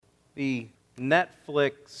The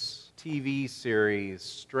Netflix TV series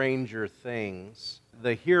Stranger Things,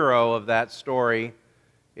 the hero of that story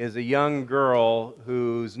is a young girl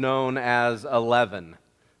who's known as 11.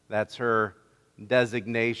 That's her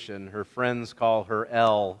designation. Her friends call her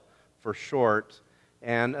Elle for short.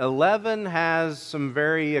 And 11 has some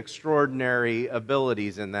very extraordinary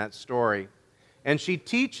abilities in that story. And she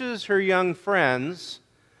teaches her young friends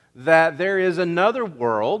that there is another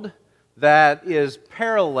world that is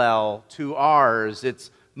parallel to ours.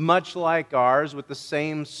 It's much like ours with the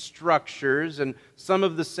same structures and some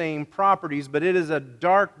of the same properties, but it is a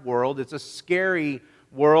dark world. It's a scary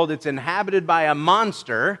world. It's inhabited by a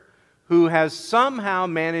monster who has somehow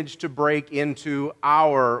managed to break into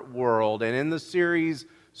our world. And in the series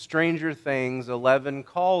Stranger Things, 11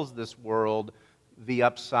 calls this world the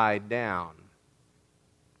Upside Down.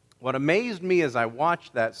 What amazed me as I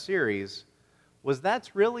watched that series was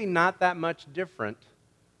that's really not that much different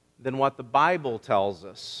than what the Bible tells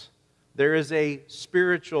us. There is a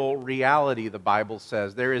spiritual reality, the Bible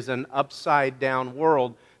says. There is an upside-down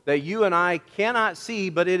world that you and I cannot see,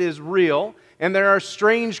 but it is real. And there are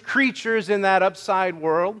strange creatures in that upside-down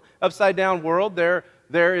world. There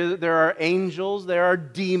are angels, there are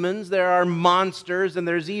demons, there are monsters, and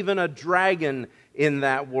there's even a dragon in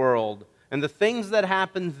that world. And the things that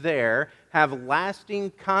happen there have lasting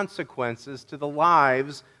consequences to the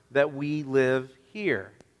lives that we live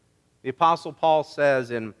here. The Apostle Paul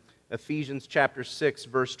says in Ephesians chapter 6,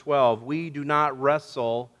 verse 12, "We do not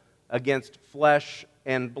wrestle against flesh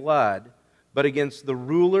and blood, but against the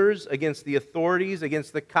rulers, against the authorities,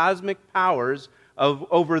 against the cosmic powers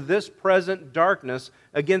over this present darkness,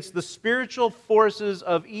 against the spiritual forces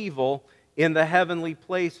of evil in the heavenly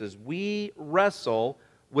places." We wrestle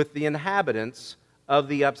with the inhabitants of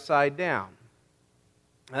the upside down.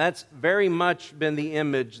 And that's very much been the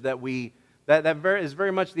image that is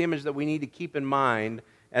very much the image that we need to keep in mind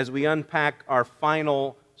as we unpack our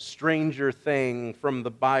final stranger thing from the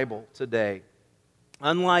Bible today.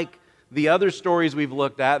 Unlike the other stories we've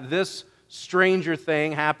looked at, this stranger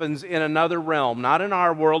thing happens in another realm, not in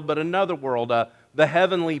our world, but another world, the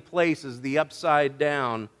heavenly places, the upside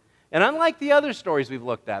down. And unlike the other stories we've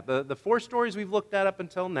looked at, the four stories we've looked at up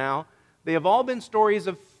until now, they have all been stories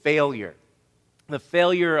of failure. The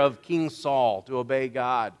failure of King Saul to obey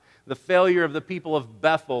God, the failure of the people of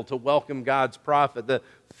Bethel to welcome God's prophet, the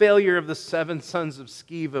failure of the 7 sons of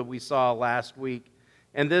Sceva we saw last week.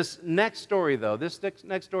 And this next story, though, this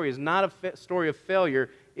next story is not a story of failure,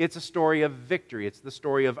 it's a story of victory. It's the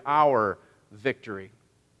story of our victory.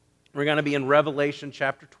 We're going to be in Revelation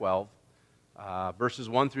chapter 12. Verses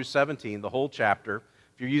 1 through 17, the whole chapter.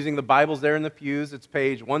 If you're using the Bibles there in the pews, it's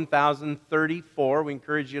page 1034. We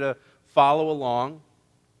encourage you to follow along.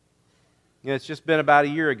 It's just been about a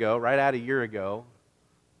year ago, right at a year ago,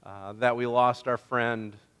 that we lost our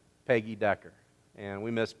friend Peggy Decker. And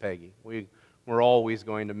we miss Peggy. We're always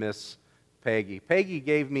going to miss Peggy. Peggy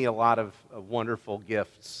gave me a lot of wonderful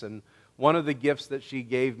gifts. And one of the gifts that she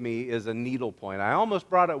gave me is a needlepoint. I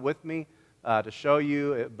almost brought it with me to show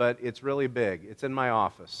you, but it's really big. It's in my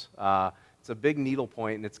office. It's a big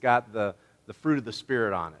needlepoint, and it's got the fruit of the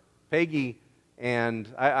Spirit on it. Peggy,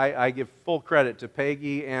 and I give full credit to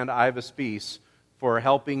Peggy and Iva Spees for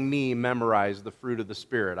helping me memorize the fruit of the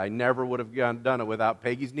Spirit. I never would have done it without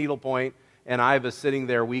Peggy's needlepoint and Iva sitting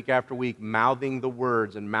there week after week mouthing the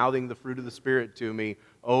words and mouthing the fruit of the Spirit to me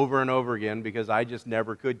over and over again because I just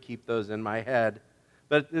never could keep those in my head.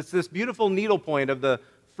 But it's this beautiful needlepoint of the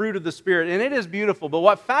fruit of the Spirit, and it is beautiful. But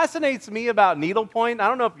what fascinates me about needlepoint, I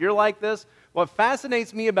don't know if you're like this, what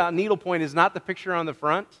fascinates me about needlepoint is not the picture on the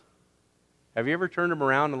front. Have you ever turned them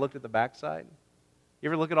around and looked at the backside? You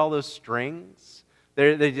ever look at all those strings?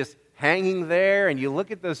 They're just hanging there, and you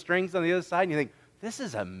look at those strings on the other side, and you think, this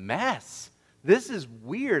is a mess. This is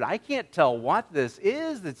weird. I can't tell what this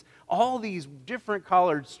is. It's all these different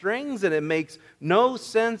colored strings, and it makes no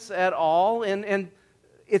sense at all, and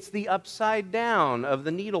it's the upside down of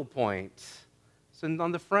the needlepoint. So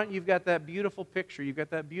on the front, you've got that beautiful picture. You've got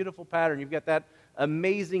that beautiful pattern. You've got that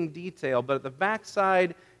amazing detail. But at the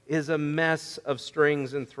backside is a mess of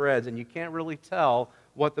strings and threads, and you can't really tell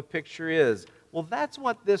what the picture is. Well, that's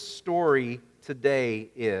what this story today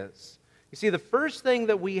is. You see, the first thing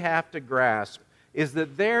that we have to grasp is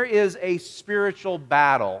that there is a spiritual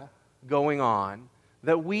battle going on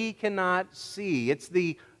that we cannot see. It's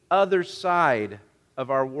the other side of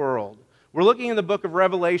our world. We're looking in the book of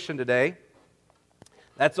Revelation today.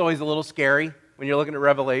 That's always a little scary when you're looking at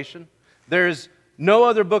Revelation. There's no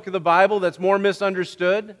other book of the Bible that's more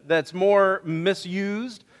misunderstood, that's more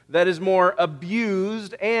misused, that is more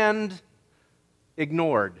abused and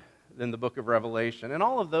ignored than the book of Revelation. And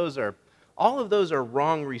all of those are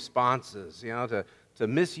wrong responses, to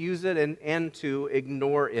misuse it and to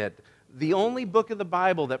ignore it. The only book of the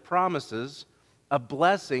Bible that promises a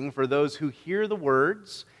blessing for those who hear the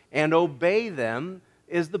words and obey them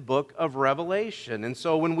is the book of Revelation. And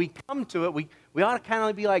so when we come to it, we ought to kind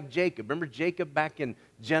of be like Jacob. Remember Jacob back in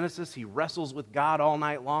Genesis? He wrestles with God all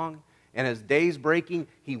night long. And as day's breaking,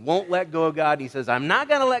 he won't let go of God. He says, I'm not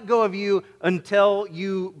going to let go of you until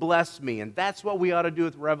you bless me. And that's what we ought to do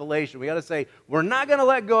with Revelation. We ought to say, we're not going to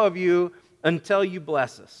let go of you until you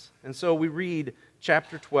bless us. And so we read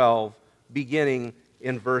chapter 12, beginning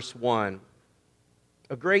in verse 1.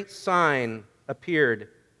 A great sign appeared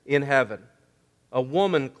in heaven. A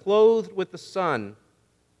woman clothed with the sun,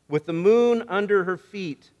 with the moon under her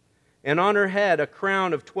feet, and on her head a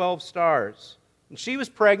crown of 12 stars. And she was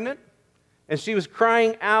pregnant, and she was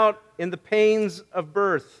crying out in the pains of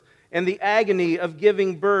birth and the agony of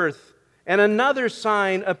giving birth. And another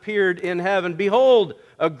sign appeared in heaven. Behold,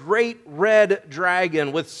 a great red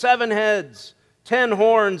dragon with 7 heads, 10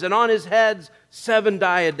 horns, and on his heads 7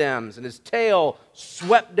 diadems. And his tail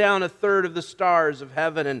swept down 1/3 of the stars of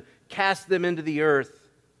heaven and cast them into the earth.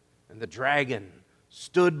 And the dragon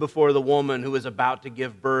stood before the woman who was about to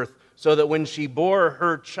give birth, so that when she bore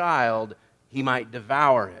her child, he might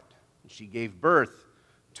devour it. And she gave birth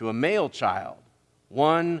to a male child,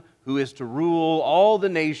 one who is to rule all the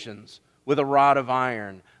nations with a rod of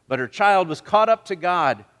iron. But her child was caught up to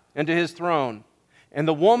God and to his throne. And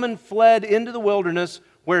the woman fled into the wilderness,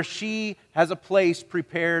 where she has a place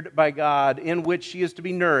prepared by God, in which she is to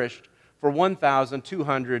be nourished for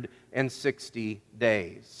 1,260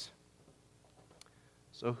 days.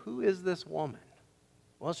 So who is this woman?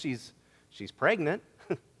 Well, she's pregnant.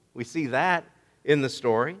 We see that in the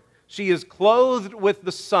story. She is clothed with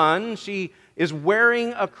the sun. She is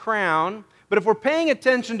wearing a crown. But if we're paying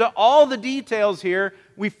attention to all the details here,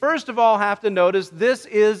 we first of all have to notice this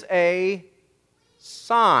is a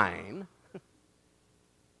sign.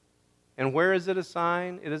 And where is it a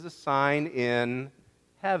sign? It is a sign in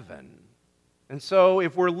heaven. And so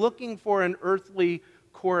if we're looking for an earthly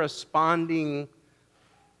corresponding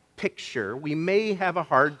picture, we may have a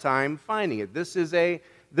hard time finding it. This is a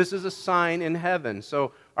sign in heaven.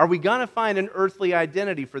 So are we going to find an earthly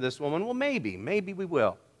identity for this woman? Well, maybe we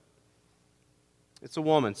will. It's a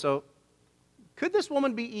woman. So could this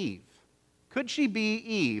woman be Eve? Could she be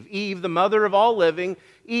Eve? Eve, the mother of all living.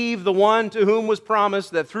 Eve, the one to whom was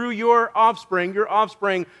promised that through your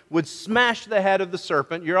offspring would smash the head of the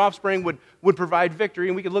serpent. Your offspring would provide victory.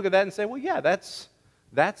 And we could look at that and say, well, yeah, that's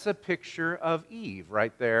a picture of Eve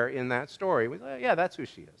right there in that story. We say, yeah, that's who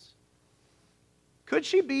she is. Could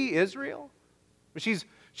she be Israel?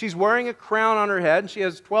 She's wearing a crown on her head, and she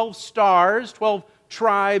has 12 stars, 12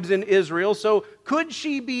 tribes in Israel. So could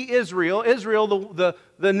she be Israel? Israel,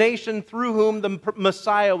 the nation through whom the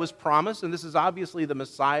Messiah was promised, and this is obviously the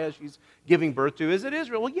Messiah she's giving birth to. Is it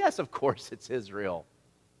Israel? Well, yes, of course it's Israel.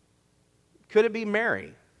 Could it be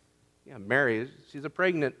Mary? Yeah, Mary, she's a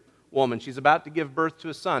pregnant woman. She's about to give birth to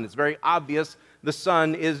a son. It's very obvious the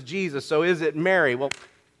son is Jesus. So is it Mary? Well,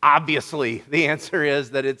 obviously the answer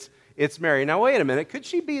is that it's Mary. Now wait a minute. Could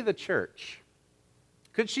she be the church?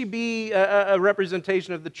 Could she be a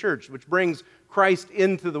representation of the church, which brings Christ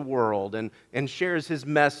into the world and shares his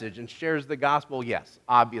message and shares the gospel? Yes,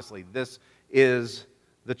 obviously, this is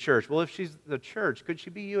the church. Well, if she's the church, could she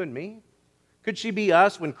be you and me? Could she be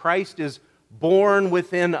us when Christ is born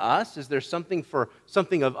within us? Is there something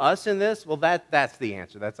of us in this? Well, that's the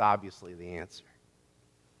answer. That's obviously the answer.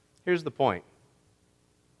 Here's the point.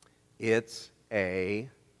 It's a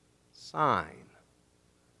sign.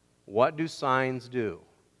 What do signs do?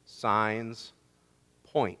 Signs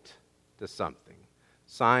point to something.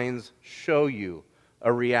 Signs show you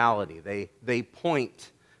a reality. They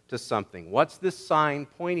point to something. What's this sign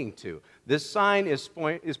pointing to? This sign is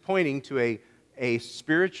pointing to a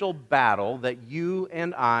spiritual battle that you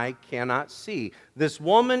and I cannot see. This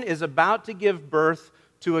woman is about to give birth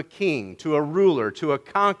to a king, to a ruler, to a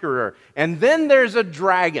conqueror. And then there's a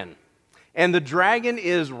dragon. And the dragon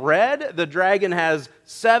is red. The dragon has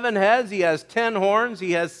 7 heads. He has 10 horns.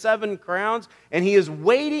 He has 7 crowns. And he is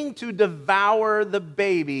waiting to devour the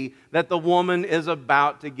baby that the woman is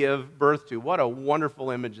about to give birth to. What a wonderful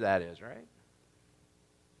image that is, right?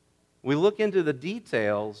 We look into the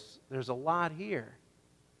details. There's a lot here.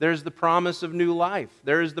 There's the promise of new life.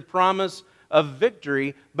 There is the promise of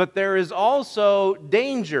victory, but there is also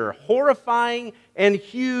danger, horrifying and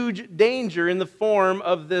huge danger in the form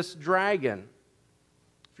of this dragon.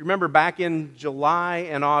 If you remember back in July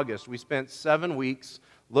and August, we spent 7 weeks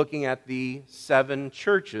looking at the 7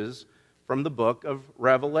 churches from the book of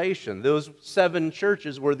Revelation. Those 7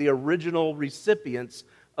 churches were the original recipients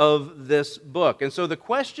of this book. And so the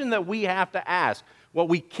question that we have to ask, what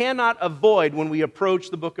we cannot avoid when we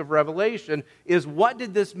approach the book of Revelation, is what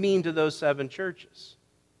did this mean to those 7 churches?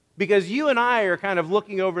 Because you and I are kind of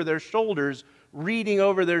looking over their shoulders, reading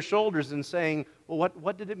over their shoulders and saying, well,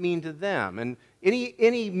 what did it mean to them? And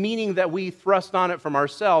any meaning that we thrust on it from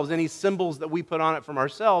ourselves, any symbols that we put on it from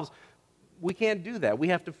ourselves, we can't do that. We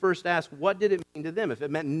have to first ask, what did it mean to them? If it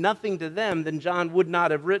meant nothing to them, then John would not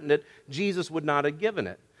have written it. Jesus would not have given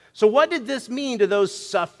it. So what did this mean to those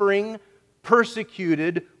suffering,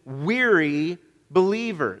 persecuted, weary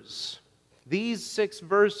believers? These 6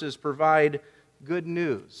 verses provide good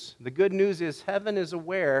news. The good news is heaven is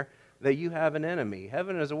aware that you have an enemy.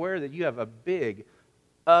 Heaven is aware that you have a big,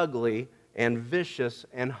 ugly, and vicious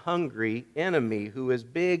and hungry enemy who is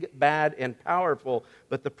big, bad, and powerful.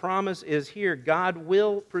 But the promise is here, God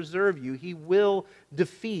will preserve you. He will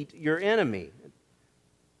defeat your enemy.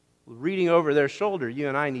 Reading over their shoulder, you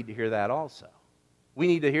and I need to hear that also. We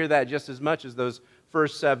need to hear that just as much as those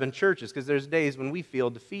first 7 churches, because there's days when we feel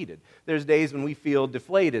defeated. There's days when we feel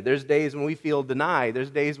deflated. There's days when we feel denied.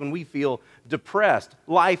 There's days when we feel depressed.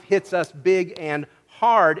 Life hits us big and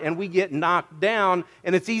hard, and we get knocked down,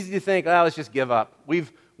 and it's easy to think, let's just give up.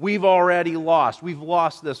 We've already lost. We've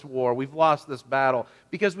lost this war. We've lost this battle,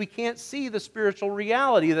 because we can't see the spiritual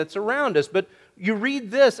reality that's around us. But you read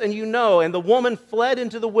this and you know, and the woman fled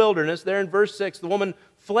into the wilderness, there in verse 6, the woman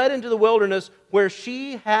fled into the wilderness where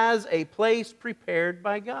she has a place prepared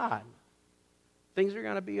by God. Things are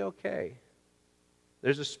going to be okay.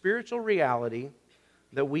 There's a spiritual reality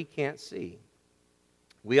that we can't see.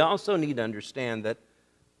 We also need to understand that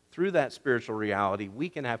through that spiritual reality, we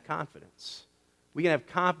can have confidence. We can have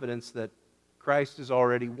confidence that Christ has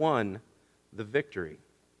already won the victory.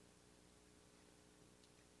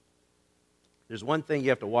 There's one thing you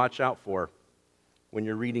have to watch out for when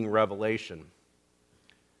you're reading Revelation,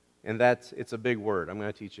 and it's a big word. I'm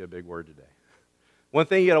going to teach you a big word today. One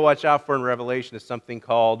thing you got to watch out for in Revelation is something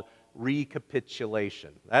called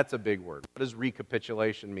recapitulation. That's a big word. What does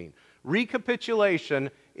recapitulation mean?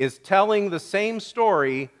 Recapitulation is telling the same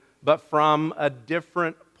story, but from a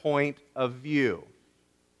different point of view.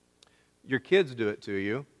 Your kids do it to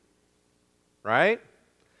you, right?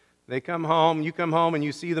 They come home, you come home and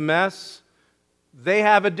you see the mess. They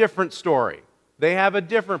have a different story. They have a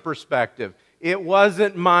different perspective. It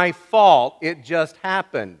wasn't my fault. It just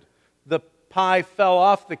happened. The pie fell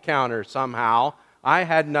off the counter somehow. I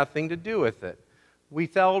had nothing to do with it.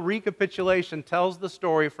 Recapitulation tells the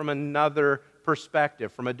story from another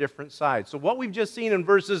perspective, from a different side. So what we've just seen in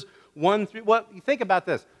verses 1 through, think about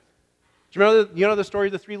this. Do you know the story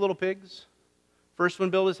of the 3 little pigs? First one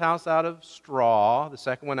built his house out of straw, the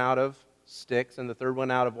second one out of sticks, and the third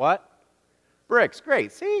one out of what? Bricks.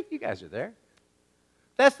 Great. See, you guys are there.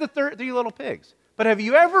 That's the 3 little pigs. But have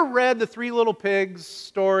you ever read the 3 little pigs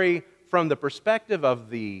story from the perspective of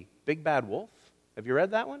the big bad wolf? Have you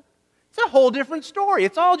read that one? It's a whole different story.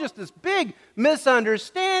 It's all just this big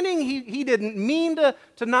misunderstanding. He didn't mean to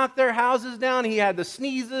knock their houses down. He had the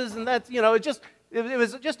sneezes, and that's, it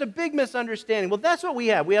was just a big misunderstanding. Well, that's what we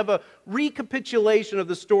have. We have a recapitulation of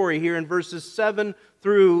the story here in verses 7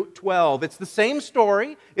 through 12. It's the same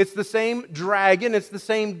story. It's the same dragon. It's the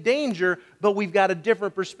same danger, but we've got a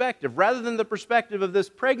different perspective. Rather than the perspective of this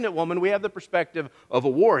pregnant woman, we have the perspective of a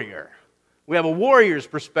warrior. We have a warrior's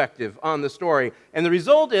perspective on the story. And the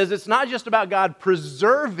result is it's not just about God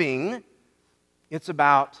preserving, it's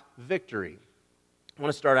about victory. I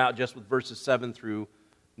want to start out just with verses 7 through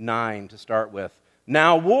 9 to start with.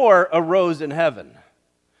 Now war arose in heaven.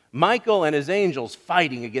 Michael and his angels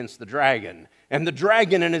fighting against the dragon. And the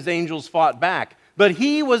dragon and his angels fought back. But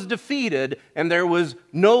he was defeated, and there was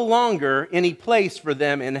no longer any place for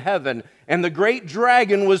them in heaven. And the great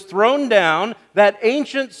dragon was thrown down, that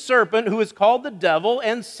ancient serpent who is called the devil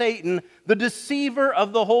and Satan, the deceiver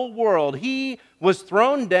of the whole world. He was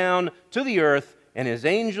thrown down to the earth, and his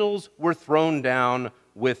angels were thrown down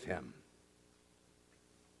with him.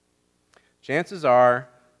 Chances are,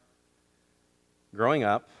 growing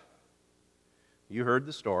up, you heard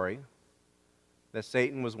the story that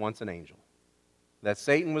Satan was once an angel. That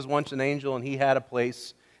Satan was once an angel and he had a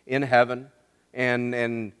place in heaven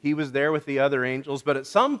and he was there with the other angels. But at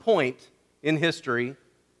some point in history,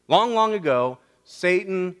 long, long ago,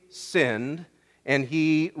 Satan sinned and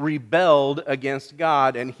he rebelled against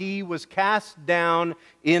God and he was cast down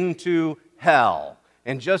into hell.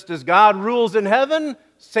 And just as God rules in heaven,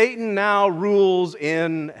 Satan now rules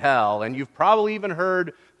in hell. And you've probably even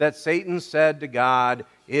heard that Satan said to God,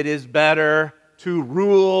 "It is better to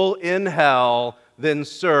rule in hell than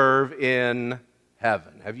serve in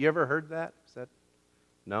heaven. Have you ever heard that? Is that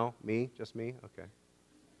no? Me? Just me? Okay.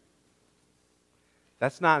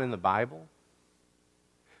 That's not in the Bible.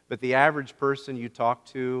 But the average person you talk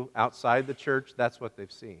to outside the church, that's what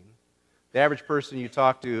they've seen. The average person you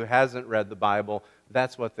talk to who hasn't read the Bible,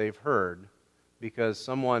 that's what they've heard. Because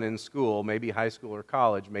someone in school, maybe high school or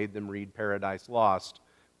college, made them read Paradise Lost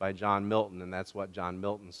by John Milton. And that's what John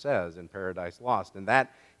Milton says in Paradise Lost. And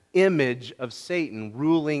that image of Satan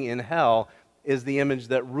ruling in hell is the image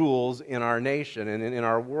that rules in our nation and in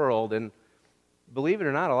our world. And believe it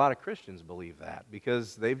or not, a lot of Christians believe that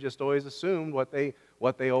because they've just always assumed what they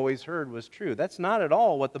always heard was true. That's not at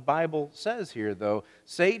all what the Bible says here, though.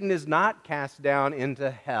 Satan is not cast down into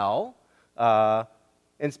hell.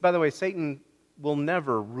 And by the way, Satan will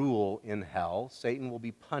never rule in hell. Satan will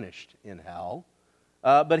be punished in hell.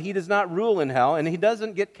 But he does not rule in hell, and he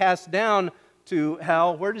doesn't get cast down to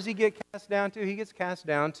hell. Where does he get cast down to? He gets cast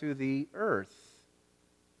down to the earth.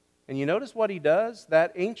 And you notice what he does?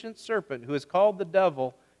 That ancient serpent who is called the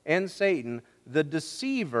devil and Satan, the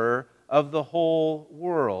deceiver of the whole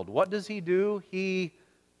world. What does he do? He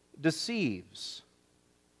deceives.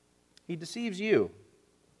 He deceives you.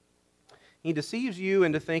 He deceives you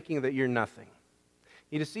into thinking that you're nothing.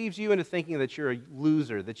 He deceives you into thinking that you're a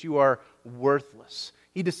loser, that you are worthless.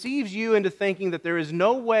 He deceives you into thinking that there is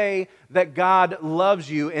no way that God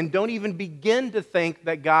loves you, and don't even begin to think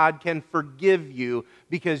that God can forgive you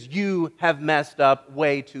because you have messed up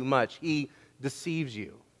way too much. He deceives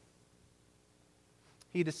you.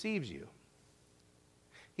 He deceives you.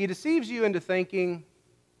 He deceives you into thinking,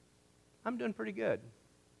 I'm doing pretty good.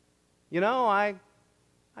 You know, I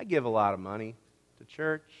give a lot of money to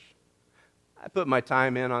church. I put my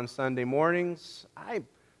time in on Sunday mornings. I'm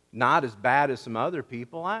not as bad as some other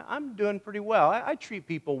people. I'm doing pretty well. I treat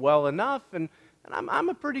people well enough, and I'm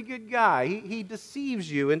a pretty good guy. He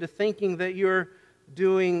deceives you into thinking that you're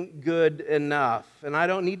doing good enough. And I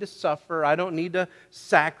don't need to suffer. I don't need to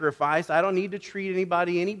sacrifice. I don't need to treat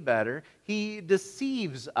anybody any better. He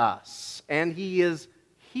deceives us, and he is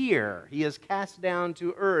here. He is cast down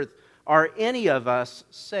to earth. Are any of us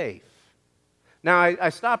safe? Now, I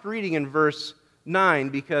stopped reading in verse 9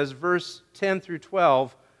 because verses 10 through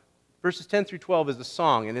 12 is a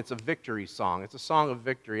song, and it's a victory song. It's a song of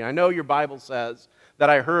victory. I know your Bible says that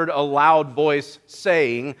I heard a loud voice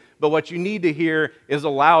saying, but what you need to hear is a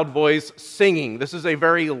loud voice singing. This is a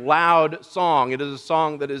very loud song. It is a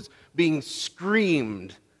song that is being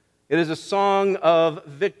screamed. It is a song of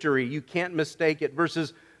victory. You can't mistake it.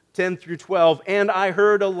 Verses 10 through 12, and I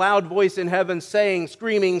heard a loud voice in heaven saying,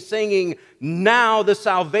 screaming, singing, now the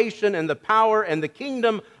salvation and the power and the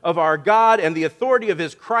kingdom of our God and the authority of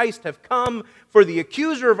his Christ have come, for the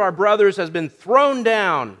accuser of our brothers has been thrown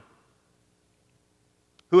down,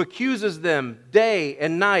 who accuses them day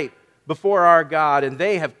and night before our God, and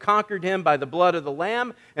they have conquered him by the blood of the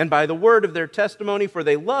Lamb and by the word of their testimony, for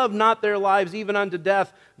they love not their lives even unto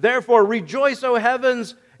death. Therefore rejoice, O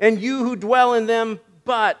heavens, and you who dwell in them.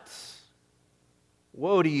 But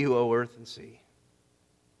woe to you, O earth and sea,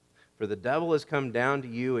 for the devil has come down to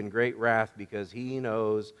you in great wrath because he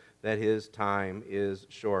knows that his time is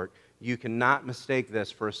short. You cannot mistake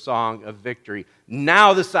this for a song of victory.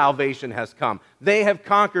 Now the salvation has come. They have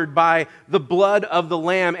conquered by the blood of the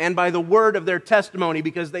Lamb and by the word of their testimony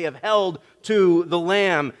because they have held to the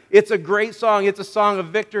Lamb. It's a great song. It's a song of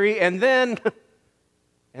victory. And then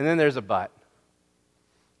there's a but.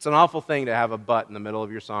 It's an awful thing to have a but in the middle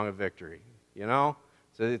of your song of victory, you know?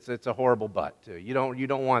 So it's a horrible but, too. You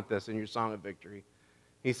don't want this in your song of victory.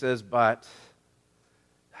 He says, but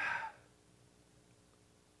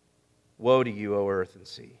woe to you, O earth and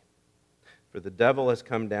sea, for the devil has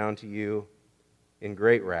come down to you in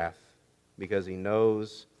great wrath because he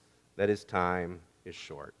knows that his time is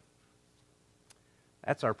short.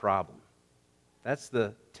 That's our problem. That's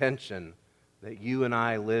the tension that you and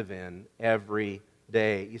I live in every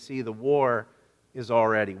day. You see, the war is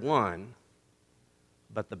already won,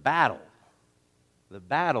 but the battle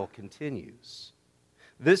continues.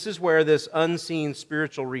 This is where this unseen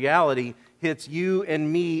spiritual reality hits you and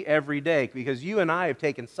me every day, because you and I have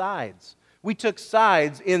taken sides. We took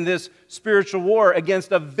sides in this spiritual war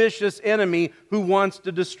against a vicious enemy who wants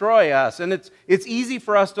to destroy us. And it's easy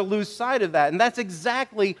for us to lose sight of that. And that's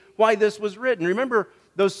exactly why this was written. Remember,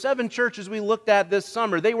 those 7 churches we looked at this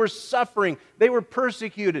summer, they were suffering, they were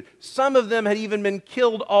persecuted. Some of them had even been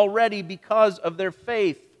killed already because of their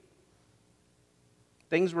faith.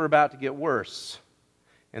 Things were about to get worse,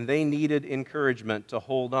 and they needed encouragement to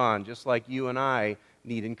hold on, just like you and I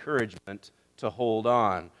need encouragement to hold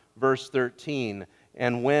on. Verse 13,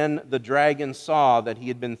 and when the dragon saw that he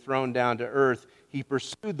had been thrown down to earth, he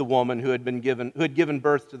pursued the woman who had given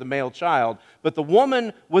birth to the male child. But the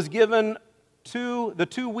woman was given the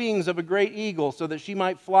two wings of a great eagle so that she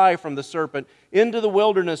might fly from the serpent into the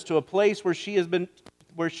wilderness to a place where she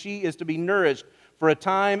is to be nourished for a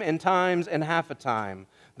time and times and half a time.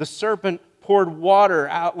 The serpent poured water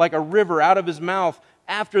out like a river out of his mouth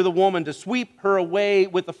after the woman to sweep her away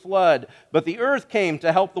with the flood. But the earth came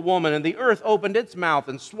to help the woman, and the earth opened its mouth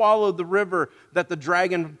and swallowed the river that the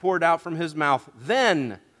dragon poured out from his mouth.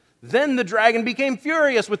 Then the dragon became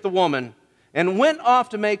furious with the woman and went off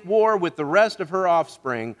to make war with the rest of her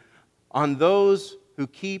offspring on those who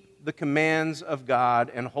keep the commands of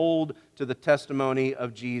God and hold to the testimony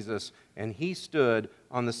of Jesus. And he stood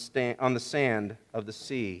on the sand of the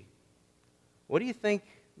sea. What do you think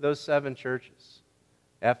those 7 churches,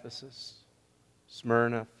 Ephesus,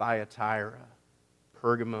 Smyrna, Thyatira,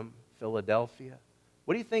 Pergamum, Philadelphia,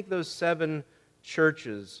 what do you think those 7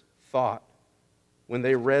 churches thought when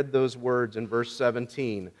they read those words in verse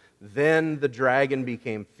 17? Then the dragon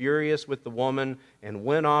became furious with the woman and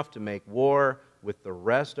went off to make war with the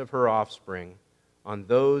rest of her offspring on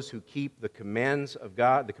those who keep the commandments of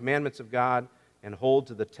God, and hold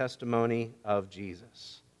to the testimony of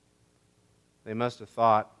Jesus. They must have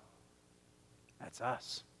thought, that's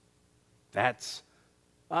us. That's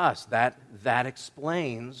us. That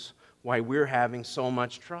explains why we're having so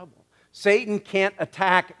much trouble. Satan can't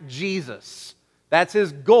attack Jesus. That's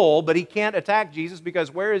his goal, but he can't attack Jesus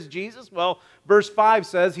because where is Jesus? Well, verse 5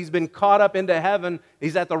 says he's been caught up into heaven.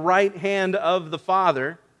 He's at the right hand of the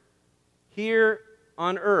Father. Here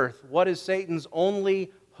on earth, what is Satan's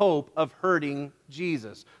only hope of hurting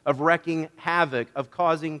Jesus, of wreaking havoc, of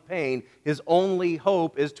causing pain? His only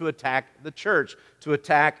hope is to attack the church, to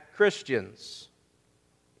attack Christians.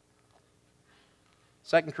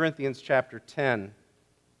 2 Corinthians chapter 10,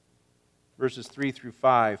 verses 3 through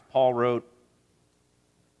 5, Paul wrote,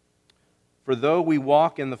 "For though we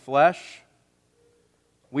walk in the flesh,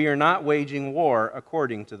 we are not waging war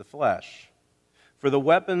according to the flesh. For the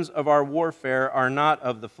weapons of our warfare are not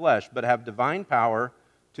of the flesh, but have divine power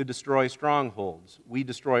to destroy strongholds. We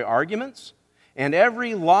destroy arguments and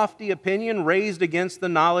every lofty opinion raised against the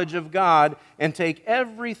knowledge of God, and take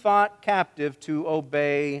every thought captive to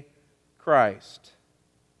obey Christ."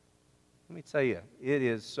 Let me tell you, it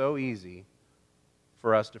is so easy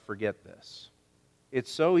for us to forget this. It's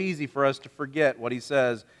so easy for us to forget what he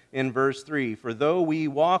says in verse 3. For though we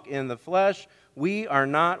walk in the flesh, we are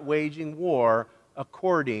not waging war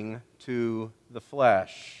according to the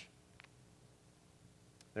flesh.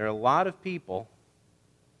 There are a lot of people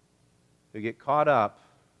who get caught up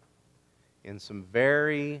in some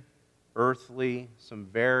very earthly, some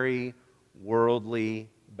very worldly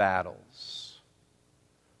battles.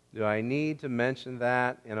 Do I need to mention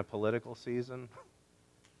that in a political season?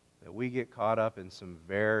 That we get caught up in some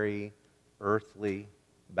very earthly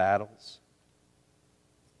battles.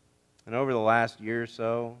 And over the last year or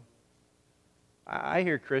so, I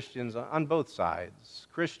hear Christians on both sides,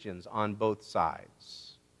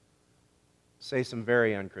 say some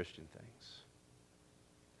very unchristian things,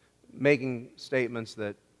 making statements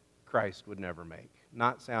that Christ would never make,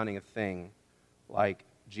 not sounding a thing like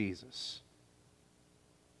Jesus.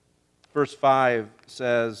 Verse 5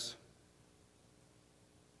 says,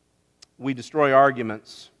 we destroy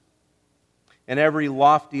arguments and every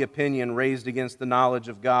lofty opinion raised against the knowledge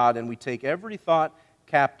of God, and we take every thought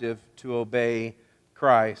captive to obey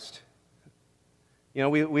Christ. You know,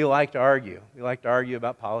 we like to argue. We like to argue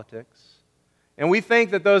about politics. And we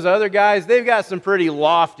think that those other guys, they've got some pretty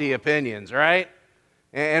lofty opinions, right?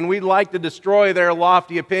 And we'd like to destroy their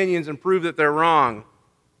lofty opinions and prove that they're wrong.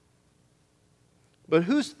 But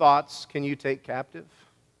whose thoughts can you take captive?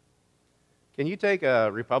 Can you take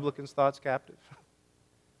a Republican's thoughts captive?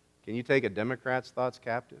 Can you take a Democrat's thoughts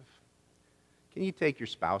captive? Can you take your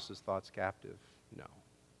spouse's thoughts captive? No.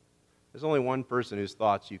 There's only one person whose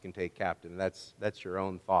thoughts you can take captive, and that's your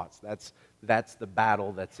own thoughts. That's the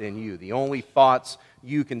battle that's in you. The only thoughts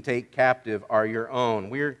you can take captive are your own.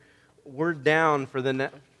 We're down for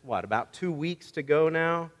about 2 weeks to go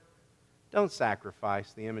now? Don't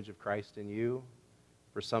sacrifice the image of Christ in you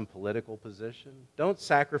for some political position. Don't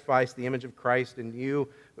sacrifice the image of Christ in you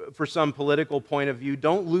for some political point of view.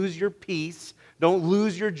 Don't lose your peace. Don't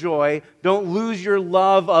lose your joy. Don't lose your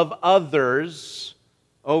love of others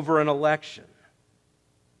over an election.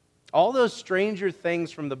 All those stranger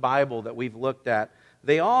things from the Bible that we've looked at,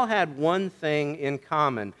 they all had one thing in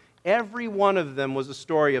common. Every one of them was a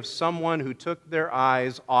story of someone who took their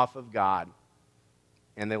eyes off of God,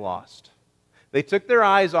 and they lost. They took their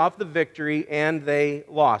eyes off the victory, and they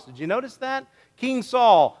lost. Did you notice that? King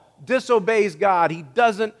Saul disobeys God. He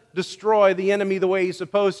doesn't destroy the enemy the way he's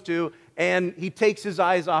supposed to, and he takes his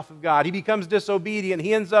eyes off of God. He becomes disobedient.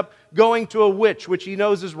 He ends up going to a witch, which he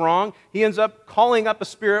knows is wrong. He ends up calling up a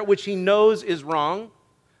spirit, which he knows is wrong.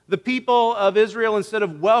 The people of Israel, instead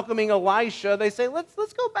of welcoming Elisha, they say, let's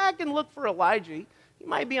go back and look for Elijah. He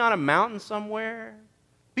might be on a mountain somewhere.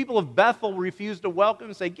 People of Bethel refuse to welcome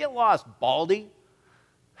and say, get lost, Baldy.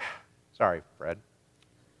 Sorry, Fred.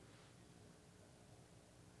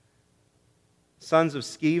 Sons of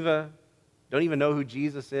Sceva don't even know who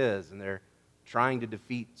Jesus is, and they're trying to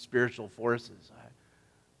defeat spiritual forces.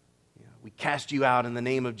 We cast you out in the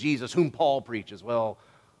name of Jesus, whom Paul preaches. Well,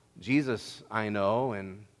 Jesus I know,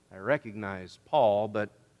 and I recognize Paul, but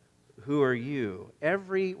who are you?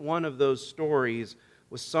 Every one of those stories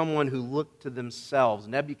was someone who looked to themselves.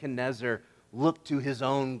 Nebuchadnezzar looked to his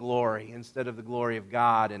own glory instead of the glory of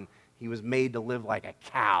God, and he was made to live like a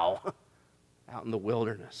cow out in the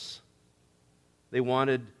wilderness. They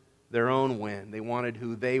wanted their own win. They wanted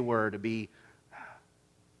who they were to be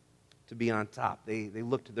on top. They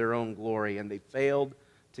looked to their own glory, and they failed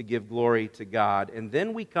to give glory to God. And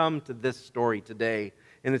then we come to this story today,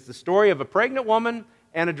 and it's the story of a pregnant woman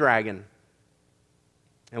and a dragon.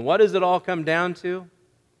 And what does it all come down to?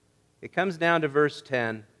 It comes down to verse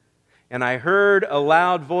 10. And I heard a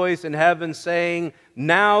loud voice in heaven saying,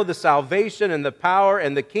 now the salvation and the power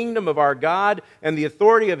and the kingdom of our God and the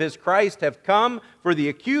authority of his Christ have come, for the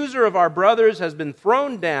accuser of our brothers has been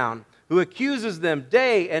thrown down, who accuses them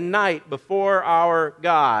day and night before our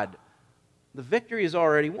God. The victory is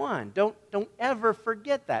already won. Don't ever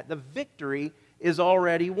forget that. The victory is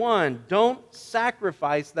already won. Don't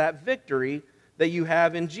sacrifice that victory that you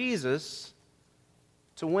have in Jesus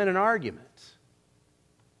to win an argument,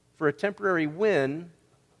 for a temporary win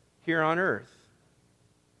here on earth.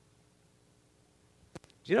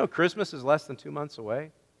 Do you know Christmas is less than 2 months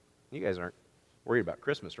away? You guys aren't worried about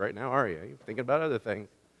Christmas right now, are you? You're thinking about other things.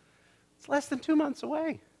 It's less than 2 months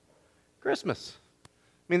away. Christmas. I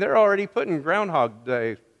mean, they're already putting Groundhog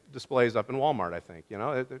Day displays up in Walmart, I think.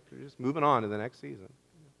 They're just moving on to the next season.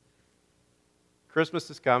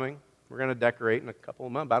 Christmas is coming. We're going to decorate in a couple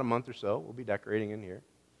of months, about a month or so. We'll be decorating in here.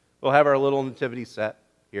 We'll have our little nativity set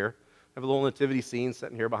here. Have a little nativity scene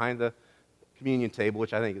sitting here behind the communion table,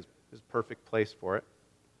 which I think is a perfect place for it.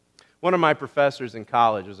 One of my professors in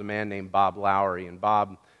college was a man named Bob Lowry, and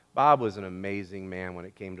Bob was an amazing man when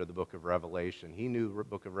it came to the book of Revelation. He knew the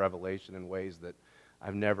book of Revelation in ways that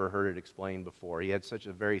I've never heard it explained before. He had such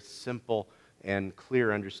a very simple and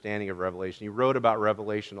clear understanding of Revelation. He wrote about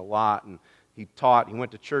Revelation a lot, and he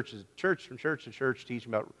went to church from church to church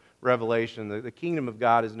teaching about Revelation. The kingdom of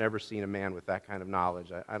God has never seen a man with that kind of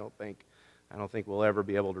knowledge. I don't think we'll ever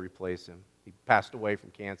be able to replace him. He passed away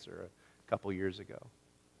from cancer a couple years ago.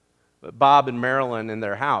 But Bob and Marilyn in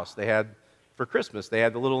their house, for Christmas, they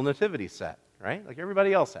had the little nativity set, right? Like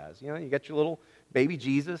everybody else has. You got your little baby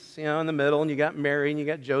Jesus, in the middle, and you got Mary, and you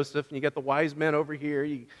got Joseph, and you got the wise men over here.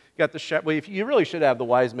 You got the shepherd. Well, you really should have the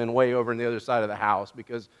wise men way over on the other side of the house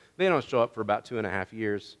because they don't show up for about 2.5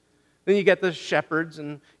 years. Then you got the shepherds,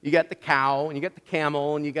 and you got the cow, and you got the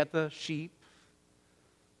camel, and you got the sheep.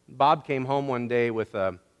 Bob came home one day with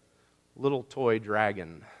a little toy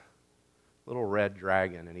dragon, little red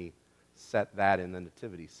dragon, and he set that in the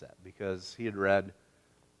nativity set because he had read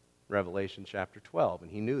Revelation chapter 12,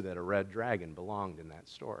 and he knew that a red dragon belonged in that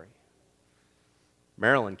story.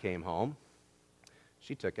 Marilyn came home.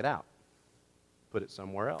 She took it out, put it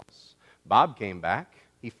somewhere else. Bob came back.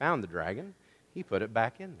 He found the dragon. He put it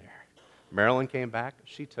back in there. Marilyn came back.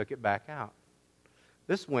 She took it back out.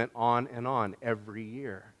 This went on and on every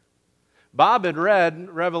year. Bob had read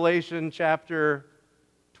Revelation chapter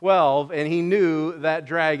 12, and he knew that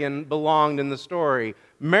dragon belonged in the story.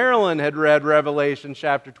 Marilyn had read Revelation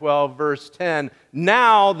chapter 12, verse 10.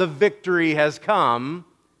 Now the victory has come,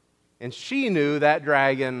 and she knew that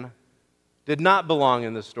dragon did not belong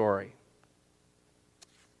in the story.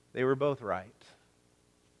 They were both right.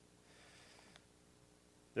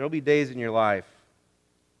 There will be days in your life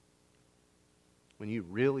when you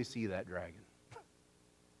really see that dragon.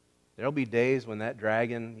 There will be days when that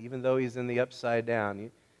dragon, even though he's in the upside down,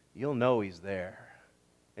 you'll know he's there.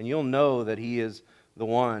 And you'll know that he is the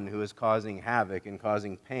one who is causing havoc and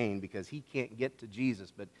causing pain because he can't get to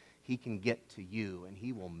Jesus, but he can get to you, and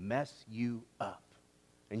he will mess you up.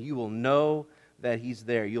 And you will know that he's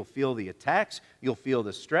there. You'll feel the attacks. You'll feel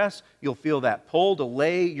the stress. You'll feel that pull to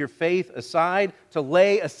lay your faith aside, to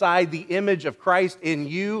lay aside the image of Christ in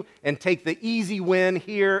you and take the easy win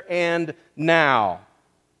here and now.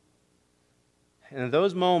 And in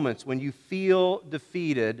those moments when you feel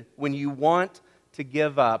defeated, when you want to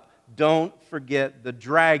give up, Don't forget, the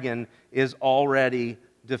dragon is already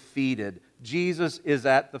defeated. Jesus is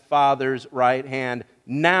at the Father's right hand.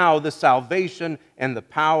 Now the salvation and the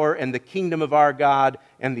power and the kingdom of our God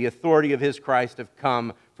and the authority of His Christ have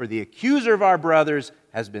come, for the accuser of our brothers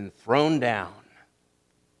has been thrown down.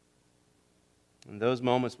 In those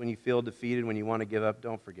moments when you feel defeated, when you want to give up,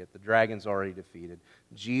 don't forget, the dragon's already defeated.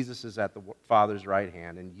 Jesus is at the Father's right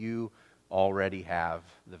hand, and you already have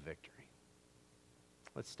the victory.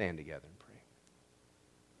 Let's stand together and pray.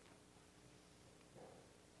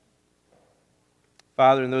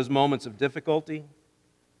 Father, in those moments of difficulty,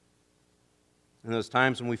 in those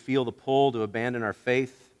times when we feel the pull to abandon our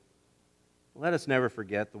faith, let us never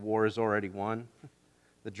forget the war is already won.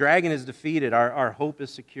 The dragon is defeated. Our hope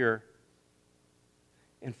is secure.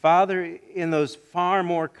 And Father, in those far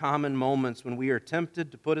more common moments when we are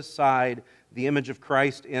tempted to put aside the image of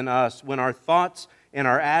Christ in us, when our thoughts and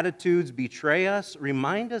our attitudes betray us,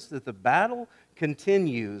 remind us that the battle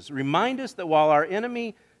continues. Remind us that while our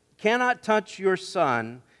enemy cannot touch your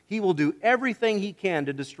Son, he will do everything he can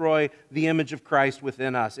to destroy the image of Christ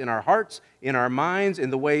within us, in our hearts, in our minds,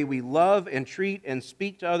 in the way we love and treat and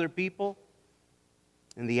speak to other people,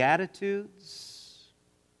 in the attitudes.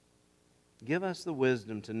 Give us the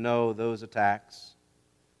wisdom to know those attacks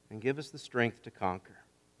and give us the strength to conquer.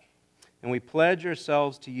 And we pledge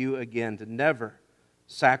ourselves to you again to never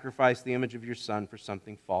sacrifice the image of your Son for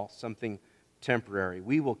something false, something temporary.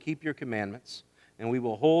 We will keep your commandments and we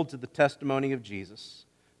will hold to the testimony of Jesus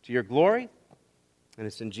to your glory. And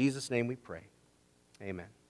it's in Jesus' name we pray. Amen.